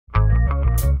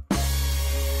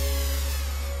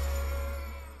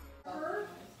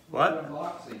What?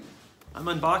 I'm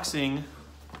unboxing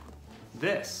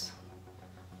this.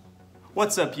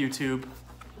 What's up, YouTube?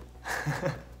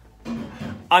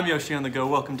 I'm Yoshi on the Go.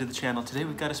 Welcome to the channel. Today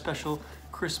we've got a special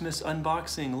Christmas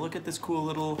unboxing. Look at this cool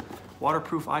little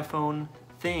waterproof iPhone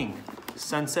thing.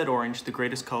 Sunset orange, the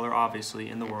greatest color, obviously,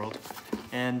 in the world.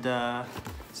 And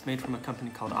it's made from a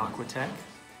company called Aquatech.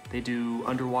 They do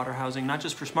underwater housing, not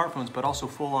just for smartphones, but also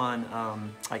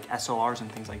full-on like SLRs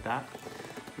and things like that.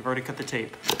 We've already cut the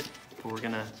tape, but we're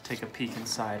gonna take a peek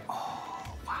inside.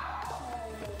 Oh, wow.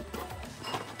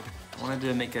 I wanted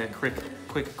to make a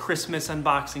quick Christmas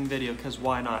unboxing video, because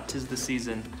why not? 'Tis the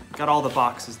season. Got all the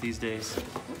boxes these days.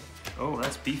 Oh,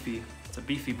 that's beefy. It's a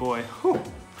beefy boy. Whew.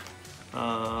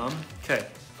 Okay.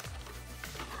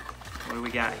 What do we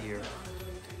got here?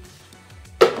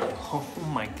 Oh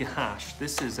my gosh,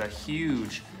 this is a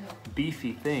huge,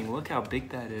 beefy thing. Look how big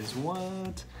that is.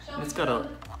 What? And it's got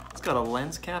a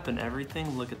lens cap and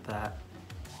everything. Look at that.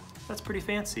 That's pretty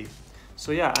fancy.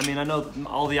 So yeah, I mean, I know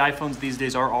all the iPhones these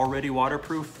days are already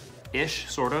waterproof-ish,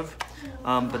 sort of.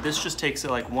 But this just takes it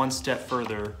like one step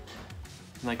further.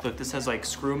 Like, look, this has like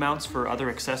screw mounts for other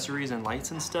accessories and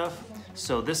lights and stuff.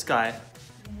 So this guy,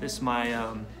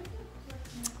 my,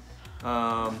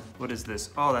 what is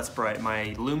this? Oh, that's bright.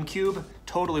 My Lume Cube,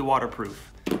 totally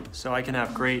waterproof. So I can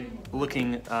have great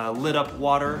looking lit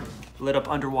up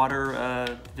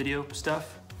underwater video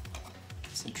stuff.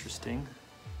 It's interesting.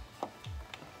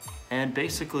 And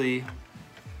basically,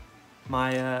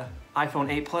 my iPhone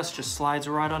 8 Plus just slides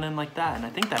right on in like that, and I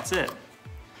think that's it.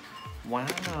 Wow,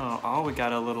 oh, we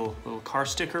got a little car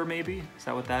sticker maybe? Is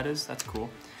that what that is? That's cool.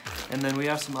 And then we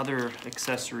have some other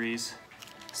accessories.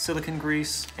 Silicone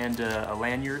grease and a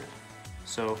lanyard,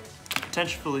 so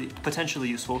potentially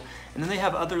useful. And then they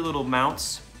have other little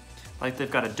mounts, like they've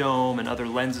got a dome and other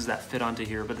lenses that fit onto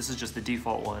here, but this is just the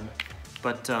default one.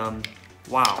 But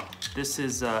wow, this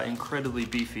is incredibly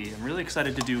beefy. I'm really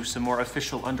excited to do some more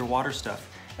official underwater stuff.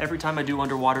 Every time I do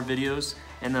underwater videos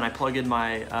and then I plug in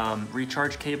my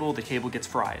recharge cable, the cable gets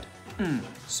fried.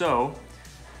 So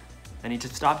I need to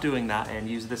stop doing that and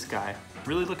use this guy.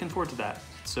 Really looking forward to that.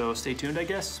 So stay tuned, I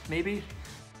guess, maybe?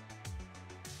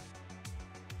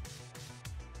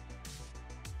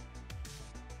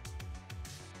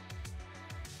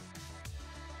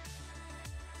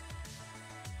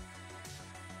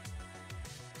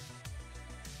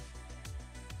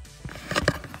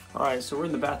 All right, so we're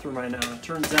in the bathroom right now. It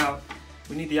turns out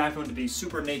we need the iPhone to be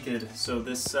super naked, so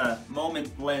this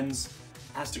moment lens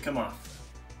has to come off.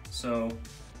 So,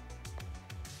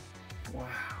 wow.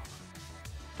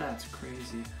 That's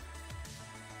crazy.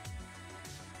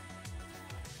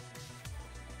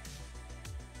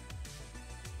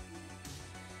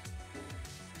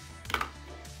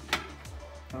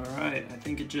 All right, I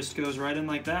think it just goes right in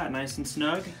like that, nice and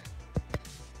snug.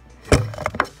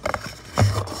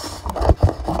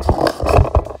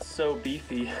 It's so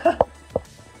beefy.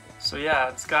 So yeah,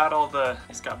 it's got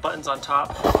buttons on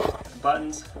top,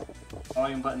 buttons,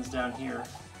 volume buttons down here,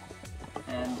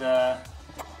 and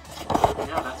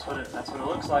yeah, that's what it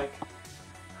looks like.